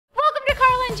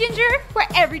and Ginger, where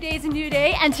every day is a new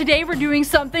day, and today we're doing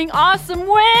something awesome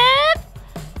with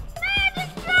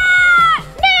Magic Tracks!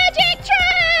 Magic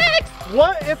Tracks!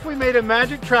 What if we made a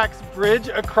Magic Tracks bridge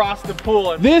across the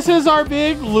pool? This is our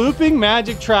big looping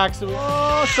Magic Tracks.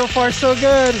 Oh, so far so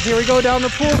good. Here we go down the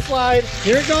pool slide.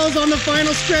 Here it goes on the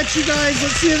final stretch, you guys.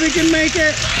 Let's see if we can make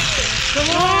it. Come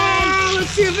on, let's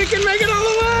see if we can make it all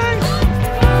the way.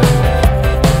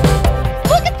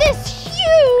 Look at this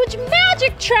huge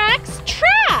Magic Tracks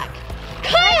track!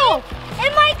 Kyle!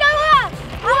 It might go up!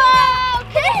 Whoa!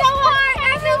 Can it go hard?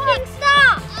 Everything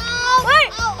stop!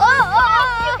 Wait!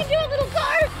 You can do a little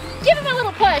car! Give him a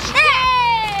little push!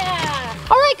 Yeah!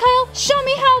 Alright, Kyle, show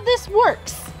me how this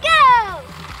works. Go!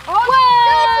 Whoa!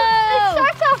 It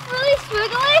starts off really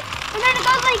squiggly, and then it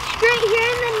goes like straight here,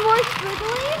 and then more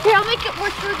squiggly. Here, I'll make it more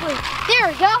squiggly. There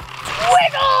we go.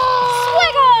 Squiggles!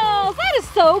 Squiggles! That is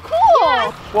so cool!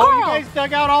 Yeah. Well, Carl. you guys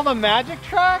dug out all the Magic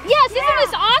Tracks? Yes, isn't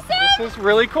this awesome? This is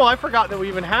really cool. I forgot that we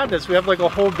even had this. We have like a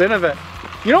whole bin of it.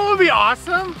 You know what would be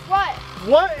awesome? What?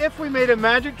 What if we made a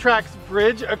Magic Tracks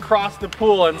bridge across the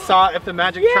pool and saw if the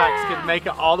Magic Tracks could make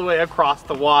it all the way across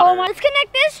the water? Oh, let's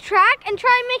connect this track and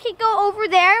try and make it go over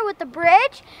there with the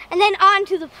bridge and then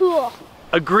onto the pool.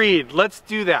 Agreed, let's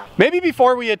do that. Maybe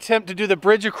before we attempt to do the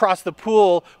bridge across the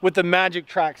pool with the Magic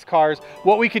Tracks cars,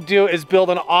 what we could do is build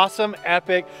an awesome,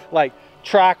 epic, like,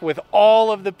 track with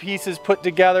all of the pieces put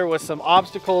together with some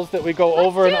obstacles that we go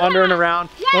over and under and around.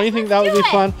 Yes, Don't you think that would be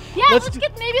fun? Yeah, let's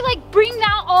get maybe like bring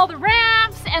down all the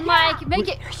ramps and like make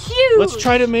it huge. Let's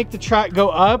try to make the track go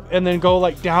up and then go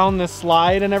like down this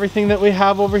slide and everything that we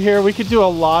have over here. We could do a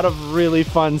lot of really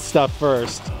fun stuff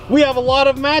first. We have a lot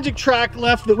of Magic Track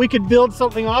left that we could build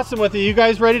something awesome with. Are you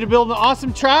guys ready to build an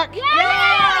awesome track?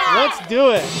 Yeah! Let's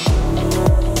do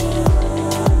it.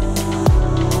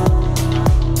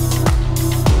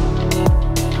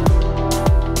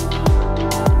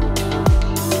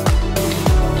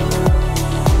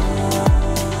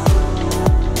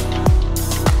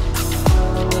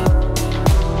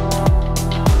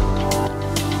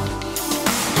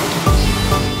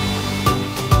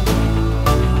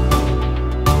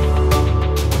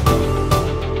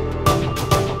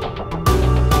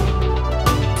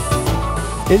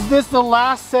 Is this the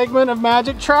last segment of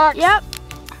Magic Tracks? Yep.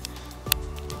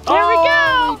 There we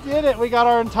go. We did it. We got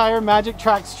our entire Magic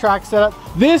Tracks track set up.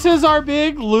 This is our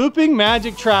big looping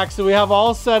Magic Track. So we have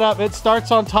all set up. It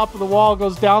starts on top of the wall,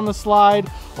 goes down the slide,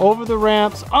 over the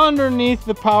ramps, underneath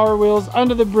the power wheels,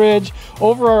 under the bridge,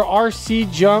 over our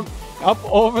RC jump, up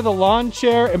over the lawn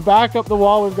chair and back up the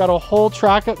wall. We've got a whole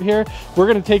track up here. We're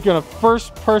gonna take you on a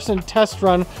first-person test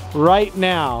run right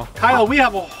now. Kyle, we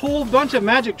have a whole bunch of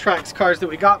Magic Tracks cars that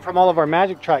we got from all of our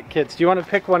Magic Track kits. Do you want to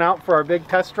pick one out for our big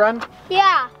test run?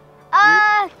 Yeah.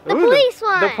 The Ooh, police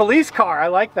one. The police car, I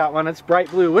like that one. It's bright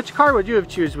blue. Which car would you have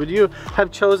chosen? Would you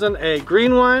have chosen a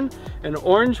green one, an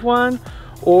orange one,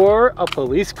 or a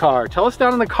police car? Tell us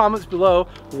down in the comments below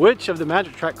which of the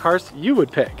Magic Track cars you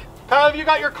would pick. Kyle, have you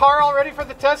got your car all ready for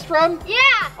the test run? Yeah.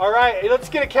 All right, let's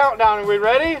get a countdown. Are we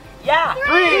ready? Yeah.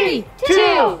 3, 2,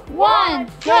 1,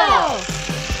 go!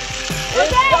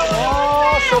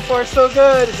 Oh, so far so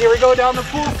good. Here we go down the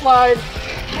pool slide.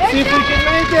 See if we can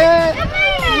make it.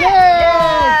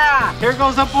 Yeah! Here it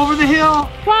goes up over the hill.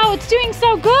 Wow, it's doing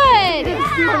so good!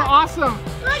 It's doing awesome.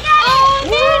 Look at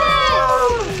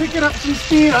Woo! Picking up some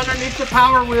speed underneath the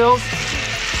power wheels,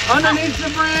 underneath the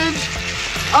bridge,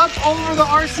 up over the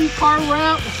RC car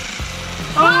ramp.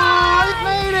 Oh, it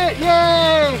made it!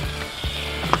 Yay!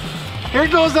 Here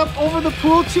it goes up over the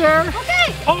pool chair.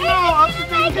 Okay. Oh no, up the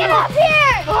big Get hill. up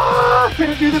here. Oh, can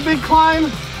it do the big climb?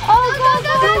 Oh, go.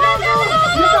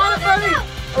 You got it, buddy.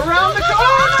 Around the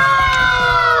corner.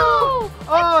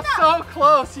 Oh, so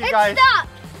close, you guys. Stop.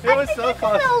 It was so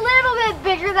close. It's a little bit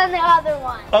bigger than the other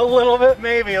one. A little bit,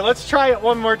 maybe. Let's try it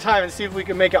one more time and see if we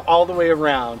can make it all the way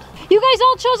around. You guys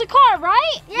all chose a car,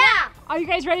 right? Yeah. Are you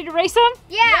guys ready to race them?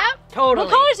 Yeah. Totally.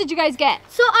 What colors did you guys get?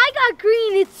 So I got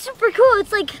green. It's super cool.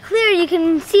 It's like clear. You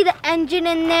can see the engine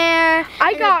in there. I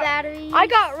and got- the batteries. I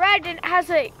got red and it has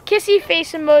a kissy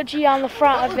face emoji on the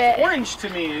front of it. Orange to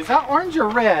me. Is that orange or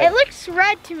red? It looks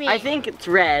red to me. I think it's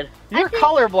red. You're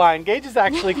colorblind. Gage is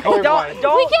actually colorblind.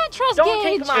 We can't trust don't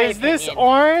Gage. take my Is this opinion.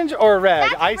 orange or red?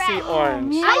 That's I see red.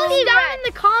 orange. man. Tell us down in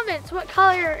the comments what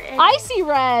color it is. I see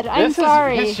red. I'm This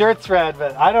sorry. is his shirt's red,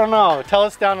 but I don't know. Tell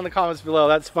us down in the comments below.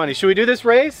 That's funny. Should we do this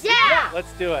race? Yeah.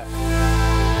 Let's do it.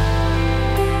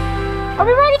 Are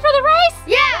we ready for the race?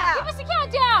 Yeah. Give us a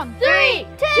countdown. 3,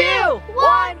 2,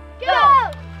 1,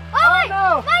 go. Oh, wait.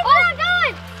 no. Mine's not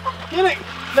going. Get it.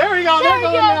 There we go. They're we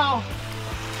going go. now.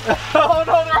 Oh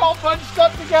no, they're all bunched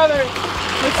up together.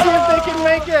 Let's see if they can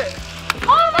make it.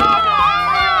 Oh my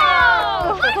God!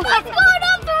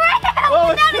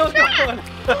 one.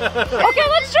 Okay,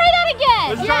 let's try that again.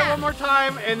 Let's try it one more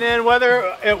time, and then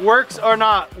whether it works or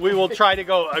not, we will try to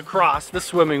go across the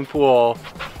swimming pool.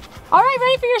 All right,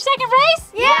 ready for your second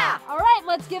race? Yeah. All right,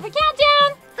 let's give a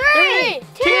countdown. 3,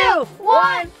 2,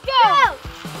 1, go!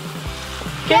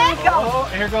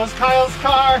 Oh, here goes Kyle's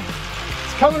car.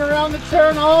 It's coming around the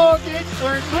turn. Oh, Gage,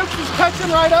 Luke is catching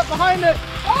right up behind it.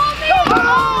 Oh, man!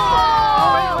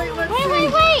 Oh, wait, let's see.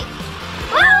 Wait!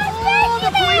 Oh,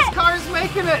 the police car's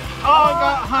making it. Oh, it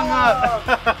got hung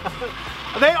up.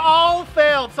 They all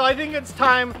failed, so I think it's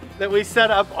time that we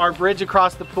set up our bridge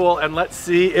across the pool and let's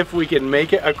see if we can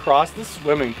make it across the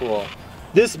swimming pool.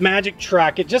 This magic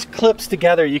track, it just clips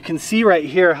together. You can see right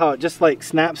here how it just like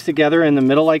snaps together in the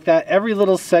middle like that. Every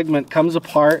little segment comes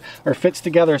apart or fits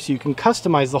together so you can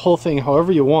customize the whole thing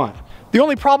however you want. The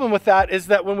only problem with that is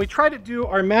that when we try to do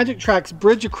our magic tracks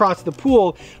bridge across the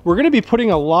pool, we're gonna be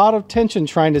putting a lot of tension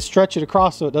trying to stretch it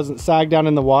across so it doesn't sag down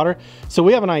in the water. So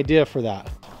we have an idea for that.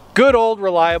 Good old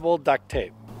reliable duct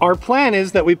tape. Our plan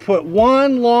is that we put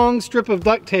one long strip of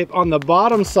duct tape on the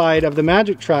bottom side of the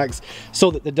magic tracks so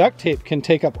that the duct tape can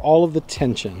take up all of the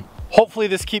tension. Hopefully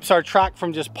this keeps our track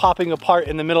from just popping apart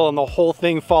in the middle and the whole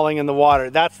thing falling in the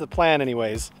water. That's the plan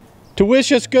anyways. To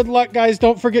wish us good luck, guys,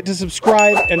 don't forget to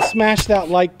subscribe and smash that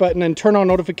like button and turn on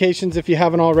notifications if you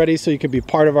haven't already so you can be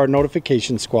part of our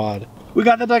notification squad. We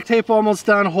got the duct tape almost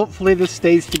done. Hopefully this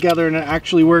stays together and it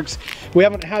actually works. We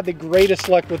haven't had the greatest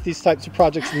luck with these types of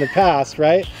projects in the past,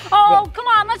 right? Oh, come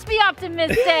on, let's be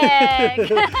optimistic.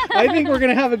 I think we're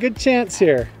gonna have a good chance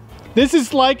here. This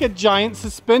is like a giant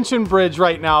suspension bridge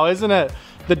right now, isn't it?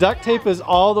 The duct tape is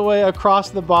all the way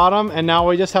across the bottom and now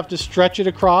we just have to stretch it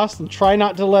across and try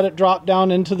not to let it drop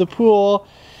down into the pool.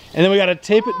 And then we gotta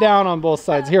tape it down on both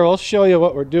sides. Here, I'll show you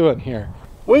what we're doing here.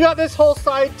 We got this whole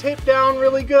side taped down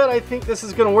really good. I think this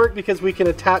is gonna work because we can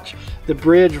attach the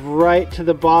bridge right to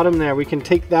the bottom there. We can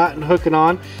take that and hook it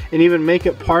on and even make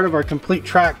it part of our complete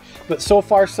track. But so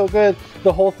far so good.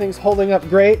 The whole thing's holding up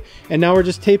great. And now we're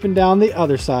just taping down the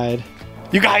other side.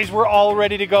 You guys, we're all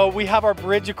ready to go. We have our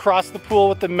bridge across the pool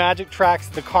with the magic tracks.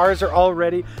 The cars are all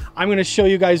ready. I'm gonna show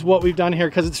you guys what we've done here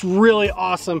because it's really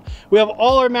awesome. We have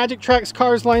all our magic tracks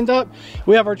cars lined up.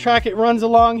 We have our track, it runs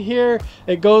along here.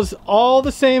 It goes all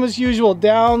the same as usual,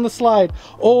 down the slide,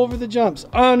 over the jumps,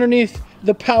 underneath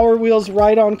the power wheels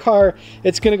right on car.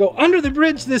 It's gonna go under the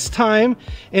bridge this time,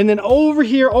 and then over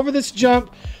here, over this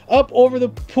jump, up over the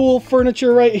pool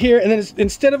furniture right here, and then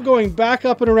instead of going back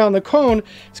up and around the cone,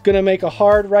 it's gonna make a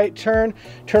hard right turn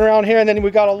around here, and then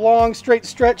we got a long straight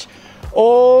stretch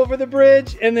over the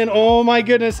bridge, and then, oh my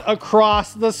goodness,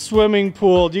 across the swimming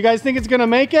pool. Do you guys think it's gonna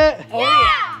make it?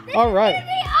 Yeah! All right. This is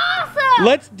gonna be awesome!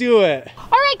 Let's do it. All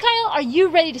right, Kyle, are you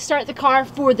ready to start the car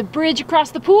for the bridge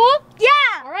across the pool? Yeah!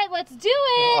 All right, let's do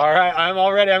it. All right, I'm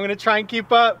all ready. I'm gonna try and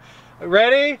keep up.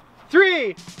 Ready?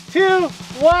 3, 2,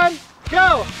 1,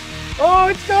 go! Oh,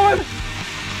 it's going!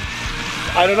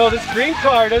 I don't know, this green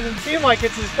car doesn't seem like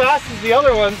it's as fast as the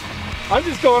other ones. I'm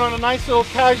just going on a nice little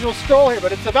casual stroll here,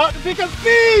 but it's about to pick up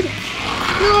speed!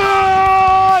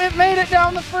 Oh, it made it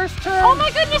down the first turn! Oh my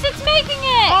goodness, it's making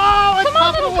it! Oh, it's Come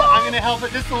on, popping little away. car. I'm gonna help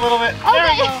it just a little bit. Okay. There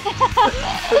we go.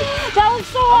 That looks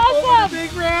so Up over awesome! the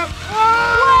big ramp.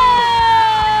 Whoa!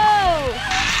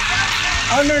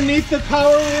 Underneath the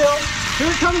power wheel.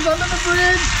 Here it comes under the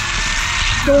bridge.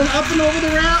 Going up and over the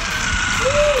ramp.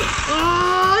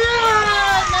 Oh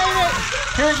yeah, it made it.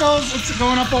 Here it goes, it's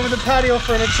going up over the patio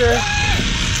furniture.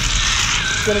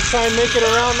 Gonna try and make it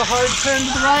around the hard turn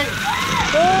to the right.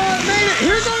 Oh, it made it.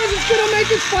 Here it goes, it's gonna make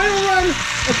its final run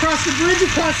across the bridge,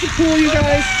 across the pool, you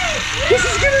guys. This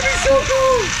is gonna be so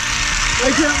cool. I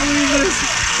can't believe this.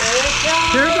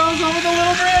 Here it goes over the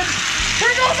little bridge. Here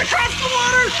it goes across the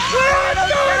water. Oh, it's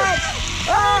going.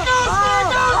 There it goes, there it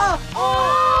goes.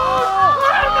 Oh,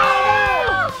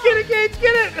 get it, Gage,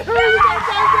 get it! Hurry, we gotta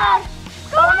dive down!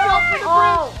 Oh no, for the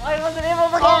bridge! I wasn't able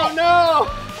to get it!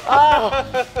 Oh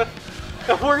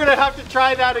no! We're gonna have to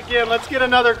try that again. Let's get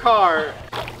another car.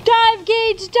 Dive,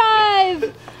 Gage,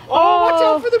 dive! Oh, watch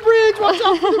out for the bridge! Watch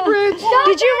out for the bridge!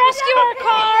 Did you rescue our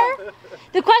car?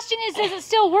 The question is, does it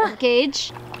still work,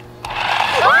 Gage?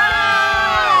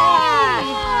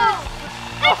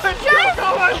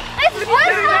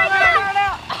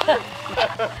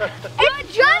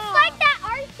 It's just like that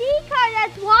RC car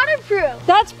that's waterproof.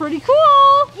 That's pretty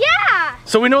cool. Yeah.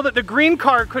 So we know that the green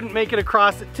car couldn't make it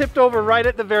across. It tipped over right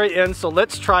at the very end, so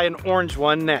let's try an orange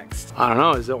one next. I don't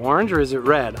know, is it orange or is it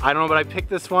red? I don't know, but I picked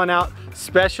this one out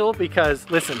special because,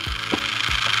 listen,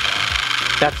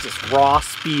 that's just raw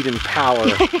speed and power.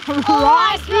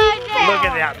 Raw speed. Look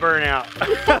at that burnout.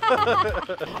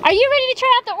 Are you ready to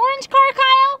try out the orange car,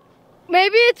 Kyle?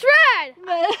 Maybe it's red.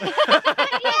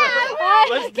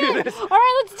 Let's do this. All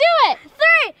right, let's do it.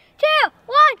 3, 2,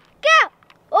 1, go.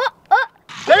 Oh, oh.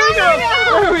 There we go.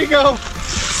 There we go.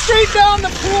 Straight down the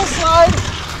pool slide.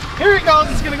 Here it goes.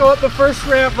 It's gonna go up the first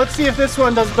ramp. Let's see if this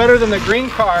one does better than the green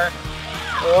car.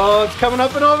 Oh, it's coming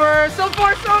up and over. So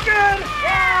far, so good.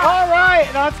 Yeah. All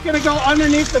right, now it's gonna go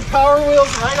underneath the power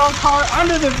wheels, right on car,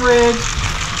 under the bridge.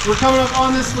 We're coming up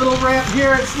on this little ramp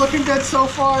here. It's looking good so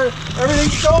far.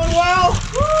 Everything's going well.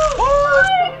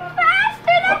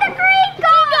 Faster than the green car. Do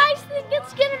you guys think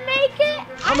it's gonna make it?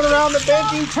 Coming around the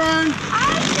banking turn.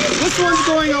 This one's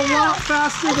going a lot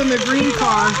faster than the green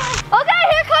car. Okay,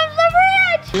 here comes the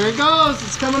bridge. Here it goes.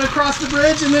 It's coming across the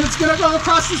bridge, and then it's gonna go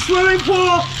across the swimming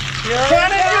pool. Can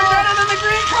it do better than the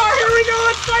green car? Here we go.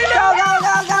 Let's find out. Go, go,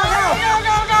 go, go, go. Go,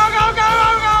 go, go, go, go,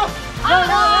 go, go. Go, go,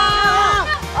 go.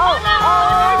 Oh, no.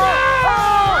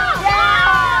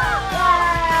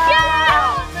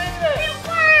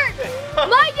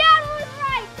 My dad was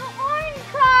right. The orange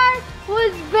car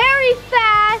was very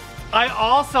fast. I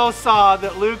also saw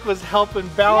that Luke was helping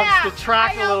balance the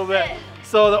track a little bit.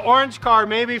 So the orange car,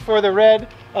 maybe for the red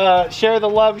Share the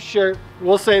Love shirt,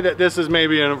 we'll say that this is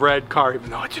maybe a red car, even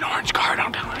though it's an orange car.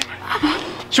 Don't tell anybody.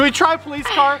 Should we try police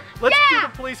car? Let's do the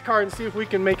police car and see if we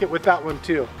can make it with that one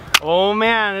too. Oh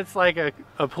man, it's like a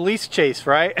police chase,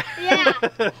 right? Yeah.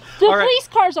 The police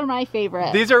cars are my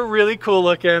favorite. These are really cool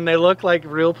looking. They look like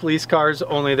real police cars,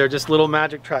 only they're just little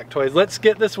Magic Track toys. Let's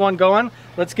get this one going.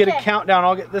 Let's get a countdown.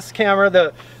 I'll get this camera,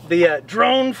 the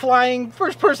drone flying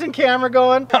first person camera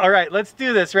going. All right, let's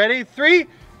do this. Ready? 3,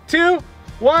 2,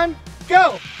 1,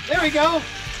 go. There we go.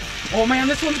 Oh man,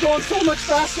 this one's going so much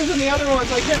faster than the other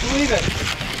ones. I can't believe it.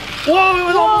 Whoa, it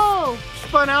was almost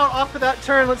spun out off of that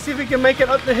turn. Let's see if we can make it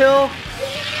up the hill.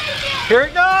 Here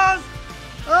it goes.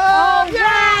 Oh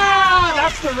yeah!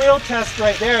 That's the real test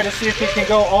right there to see if we can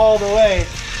go all the way.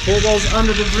 Here it goes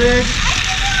under the bridge.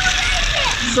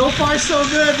 So far so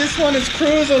good. This one is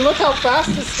cruising. Look how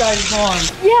fast this guy's going.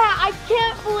 Yeah, I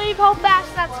can't believe how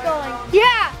fast that's going.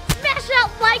 Yeah, smash that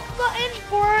like button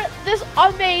for this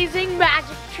amazing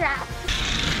Magic Track.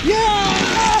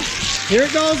 Yeah! Here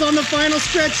it goes on the final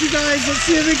stretch, you guys. Let's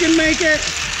see if we can make it.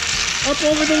 Up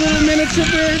over the little miniature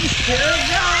bridge. Here it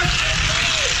goes.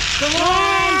 Come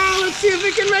on. Let's see if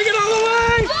we can make it all the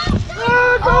way.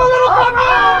 Oh,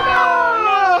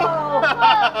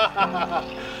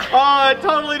 oh, it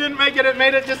totally didn't make it. It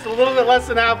made it just a little bit less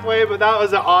than halfway, but that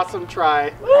was an awesome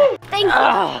try. Thank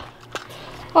you.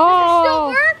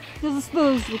 Oh. Does it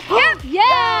still work? Yep.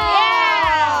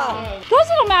 Yeah. Those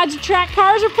little Magic Track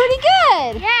cars are pretty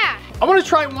good. Yeah. I want to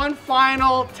try one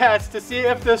final test to see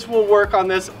if this will work on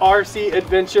this RC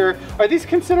adventure. Are these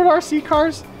considered RC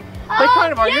cars? They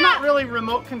kind of are. You're not really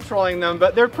remote controlling them,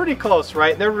 but they're pretty close,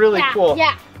 right? They're really cool.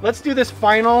 Yeah. Let's do this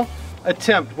final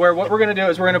attempt where what we're going to do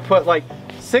is we're going to put like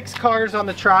 6 cars on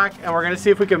the track and we're going to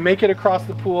see if we can make it across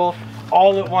the pool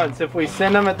all at once. If we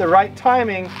send them at the right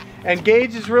timing, and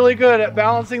Gage is really good at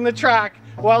balancing the track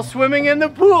while swimming in the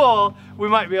pool, we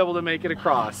might be able to make it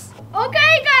across.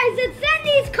 Okay, guys, let's send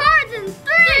these cards in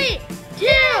 3, 2,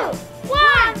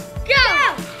 1,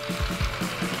 go!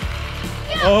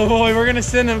 Oh boy, we're gonna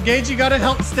send him. Gage, you gotta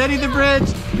help steady the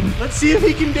bridge. Let's see if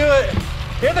he can do it.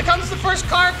 Here comes the first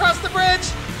car across the bridge.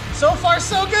 So far,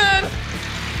 so good.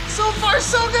 So far,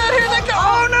 so good. Here they go.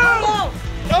 Oh no!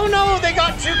 Oh no, they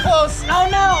got too close. Oh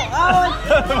no! Oh,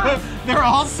 they're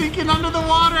all sinking under the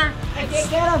water. I can't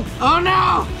get them. Oh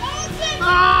no!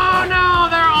 Oh no,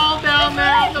 they're all down there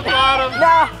at the bottom.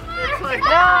 No! It's like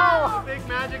big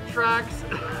Magic Tracks.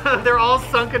 They're all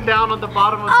sunken down on the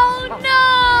bottom of the Oh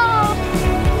no!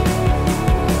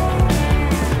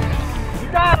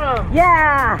 You got them!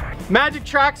 Yeah! Magic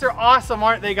Tracks are awesome,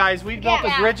 aren't they, guys? We built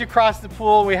a bridge across the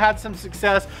pool. We had some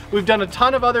success. We've done a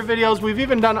ton of other videos. We've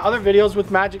even done other videos with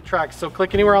Magic Tracks. So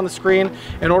click anywhere on the screen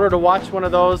in order to watch one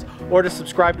of those or to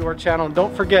subscribe to our channel. And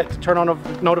don't forget to turn on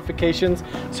notifications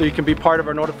so you can be part of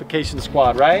our notification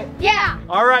squad, right? Yeah!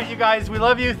 All right, you guys, we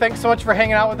love you. Thanks so much for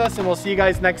hanging out with us, and we'll see you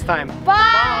guys next time.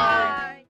 Bye!